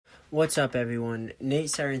What's up, everyone? Nate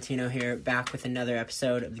Sarantino here, back with another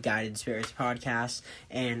episode of the Guided Spirits podcast.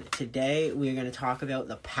 And today we're going to talk about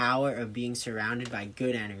the power of being surrounded by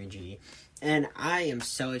good energy. And I am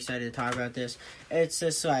so excited to talk about this. It's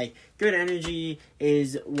just like, good energy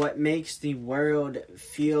is what makes the world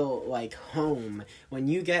feel like home. When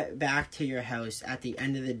you get back to your house at the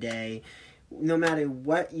end of the day, no matter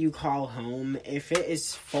what you call home, if it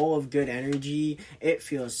is full of good energy, it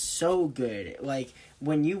feels so good. Like,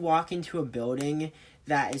 when you walk into a building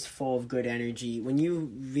that is full of good energy, when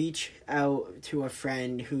you reach out to a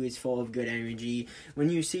friend who is full of good energy, when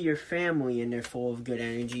you see your family and they're full of good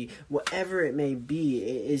energy, whatever it may be,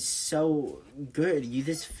 it is so good. You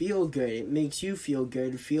just feel good. It makes you feel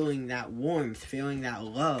good, feeling that warmth, feeling that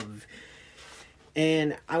love.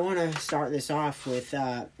 And I want to start this off with,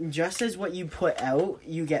 just as what you put out,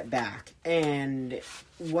 you get back. And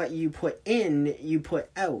what you put in, you put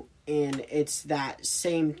out. And it's that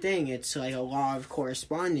same thing. It's like a law of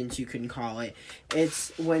correspondence, you can call it.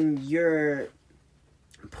 It's when you're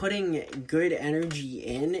putting good energy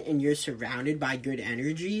in and you're surrounded by good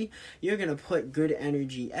energy, you're going to put good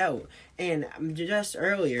energy out. And just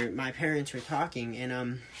earlier, my parents were talking,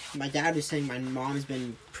 and my dad was saying my mom's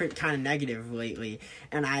been kind of negative lately,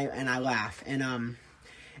 and I laugh. And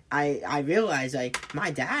I realize, like,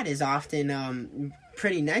 my dad is often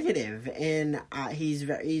pretty negative, and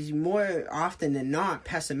he's more often than not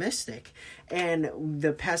pessimistic, and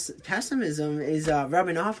the pessimism is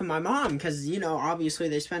rubbing off on my mom, because, you know, obviously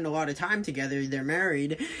they spend a lot of time together, they're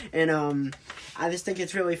married, and I just think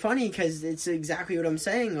it's really funny, because it's exactly what I'm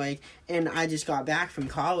saying. Like, and I just got back from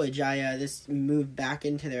college. I just moved back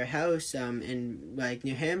into their house in, like,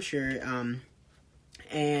 New Hampshire,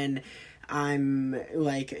 and I'm,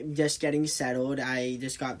 like, just getting settled. I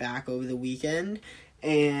just got back over the weekend,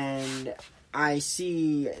 and I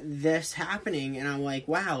see this happening, and I'm like,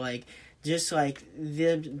 wow, like, just, like,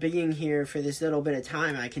 the being here for this little bit of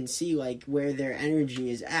time, I can see, like, where their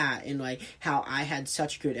energy is at, and, like, how I had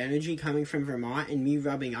such good energy coming from Vermont, and me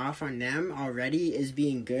rubbing off on them already is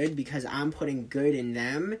being good, because I'm putting good in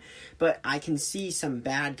them, but I can see some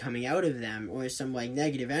bad coming out of them, or some, like,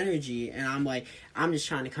 negative energy, and I'm like, I'm just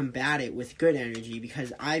trying to combat it with good energy,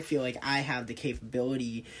 because I feel like I have the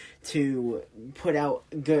capability to put out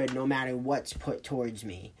good no matter what's put towards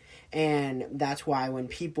me. And that's why when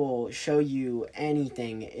people show you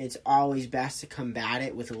anything, it's always best to combat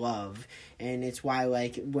it with love. And it's why,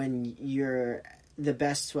 like, when the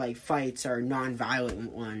best, like, fights are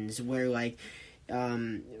non-violent ones, where, like,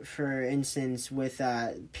 for instance, with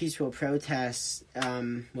peaceful protests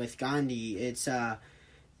with Gandhi, it's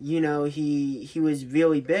you know, he was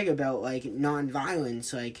really big about, like,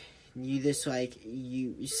 non-violence, like,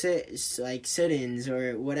 sit-ins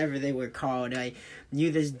or whatever they were called. You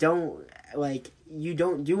just don't, like, you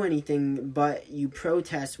don't do anything, but you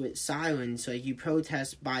protest with silence. Like, you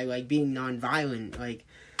protest by, like, being nonviolent. Like,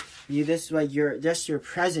 you just, like, your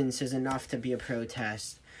presence is enough to be a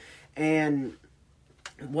protest. And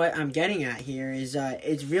what I'm getting at here is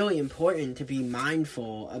it's really important to be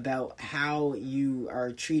mindful about how you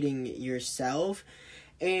are treating yourself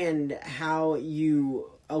and how you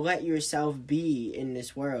let yourself be in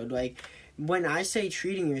this world. Like, when I say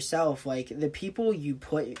treating yourself, like, the people you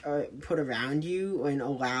put around you and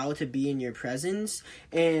allow to be in your presence,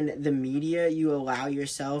 and the media you allow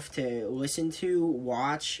yourself to listen to,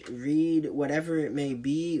 watch, read, whatever it may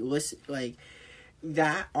be, listen, like,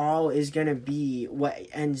 that all is going to be what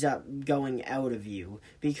ends up going out of you,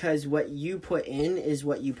 because what you put in is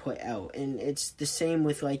what you put out. And it's the same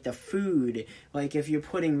with, like, the food. Like, if you're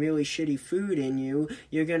putting really shitty food in you,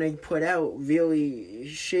 you're going to put out really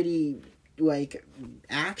shitty, like,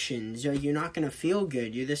 actions. You're not going to feel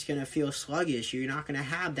good. You're just going to feel sluggish. You're not going to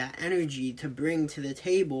have that energy to bring to the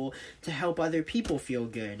table to help other people feel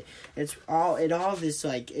good. All this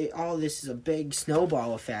is a big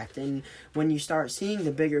snowball effect. And when you start seeing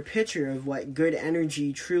the bigger picture of what good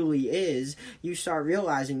energy truly is, you start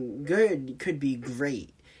realizing good could be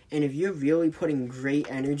great. And if you're really putting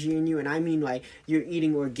great energy in you, and I mean, like, you're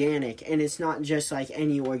eating organic, and it's not just, like,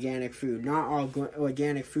 any organic food. Not all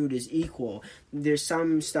organic food is equal. There's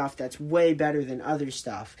some stuff that's way better than other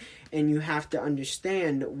stuff. And you have to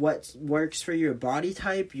understand what works for your body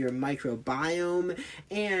type, your microbiome,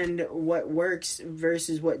 and what works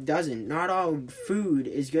versus what doesn't. Not all food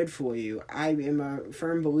is good for you. I am a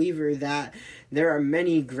firm believer that there are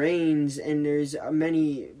many grains, and there's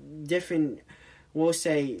many different, we'll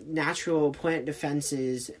say, natural plant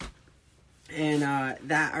defenses and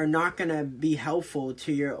that are not going to be helpful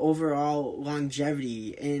to your overall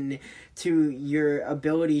longevity and to your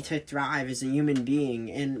ability to thrive as a human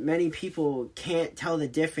being. And many people can't tell the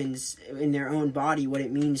difference in their own body, what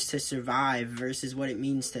it means to survive versus what it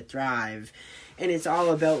means to thrive. And it's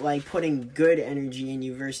all about like putting good energy in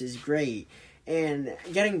you versus great. And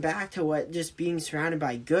getting back to what just being surrounded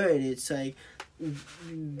by good, it's like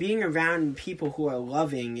being around people who are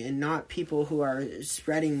loving and not people who are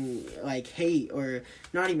spreading like hate, or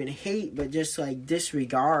not even hate, but just like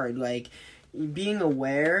disregard. Like being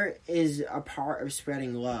aware is a part of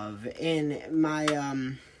spreading love. And my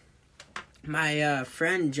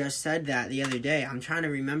friend just said that the other day. I'm trying to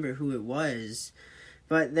remember who it was,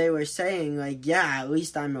 but they were saying like, yeah, at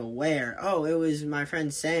least I'm aware. Oh, it was my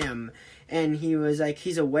friend Sam. And he was like,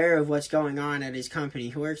 he's aware of what's going on at his company.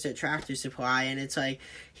 He works at Tractor Supply, and it's like,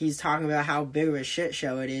 he's talking about how big of a shit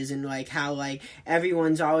show it is, and like how like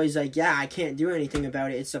everyone's always like, yeah, I can't do anything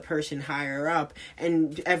about it. It's the person higher up.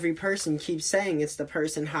 And every person keeps saying it's the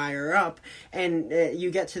person higher up. And you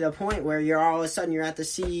get to the point where you're all of a sudden, you're at the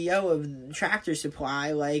CEO of Tractor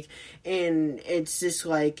Supply, like, and it's just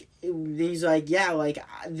like, he's like, yeah, like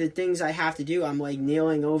the things I have to do, I'm like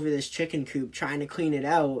kneeling over this chicken coop trying to clean it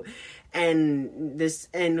out. And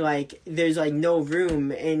like there's like no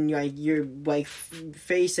room, and like you're like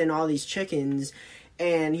facing all these chickens,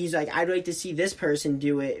 and he's like, I'd like to see this person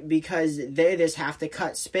do it because they just have to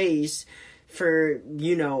cut space for,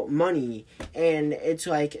 you know, money. And it's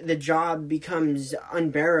like the job becomes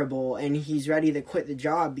unbearable, and he's ready to quit the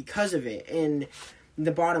job because of it. And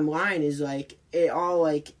the bottom line is like it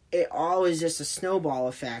all is just a snowball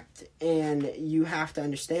effect, and you have to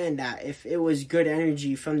understand that if it was good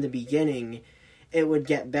energy from the beginning, it would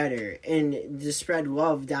get better, and to spread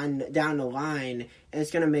love down the line, and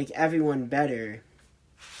it's going to make everyone better.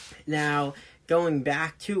 Now, going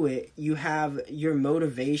back to it, you have your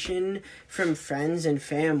motivation from friends and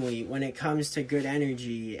family when it comes to good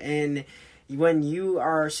energy. And when you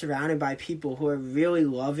are surrounded by people who are really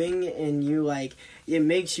loving, and you like, it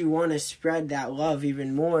makes you want to spread that love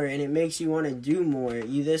even more, and it makes you want to do more.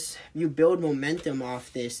 You build momentum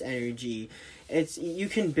off this energy. You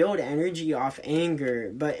can build energy off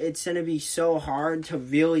anger, but it's going to be so hard to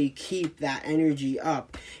really keep that energy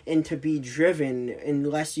up and to be driven,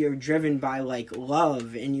 unless you're driven by like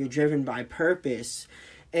love and you're driven by purpose.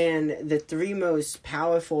 And the three most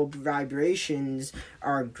powerful vibrations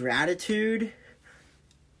are gratitude,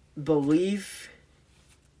 belief,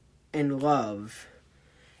 and love.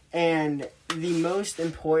 And the most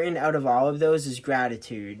important out of all of those is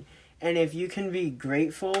gratitude. And if you can be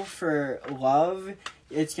grateful for love,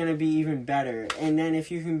 it's going to be even better. And then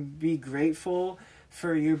if you can be grateful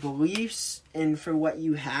for your beliefs and for what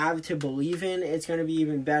you have to believe in, it's going to be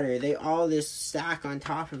even better. They all just stack on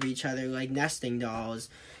top of each other like nesting dolls.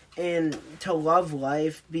 And to love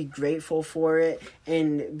life, be grateful for it,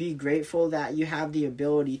 and be grateful that you have the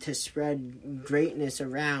ability to spread greatness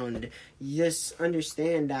around. You just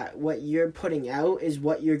understand that what you're putting out is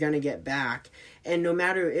what you're going to get back. And no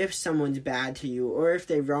matter if someone's bad to you or if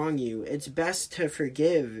they wrong you, it's best to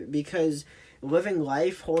forgive, because living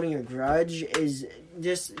life holding a grudge is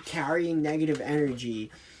just carrying negative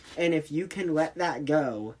energy. And if you can let that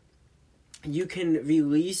go, you can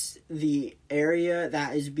release the area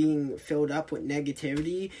that is being filled up with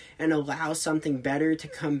negativity and allow something better to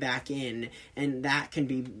come back in. And that can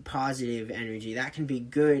be positive energy. That can be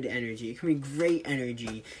good energy. It can be great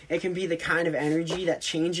energy. It can be the kind of energy that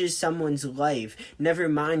changes someone's life, never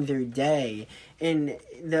mind their day. And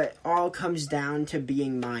that all comes down to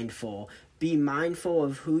being mindful. Be mindful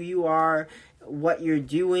of who you are, what you're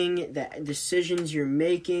doing, the decisions you're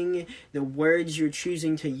making, the words you're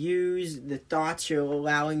choosing to use, the thoughts you're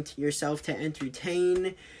allowing yourself to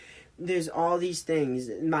entertain. There's all these things.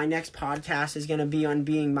 My next podcast is going to be on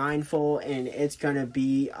being mindful, and it's going to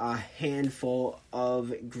be a handful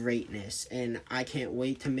of greatness, and I can't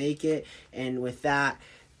wait to make it. And with that,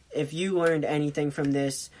 if you learned anything from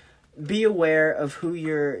this, be aware of who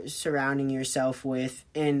you're surrounding yourself with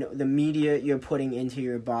and the media you're putting into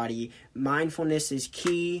your body. Mindfulness is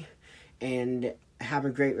key, and have a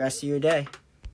great rest of your day.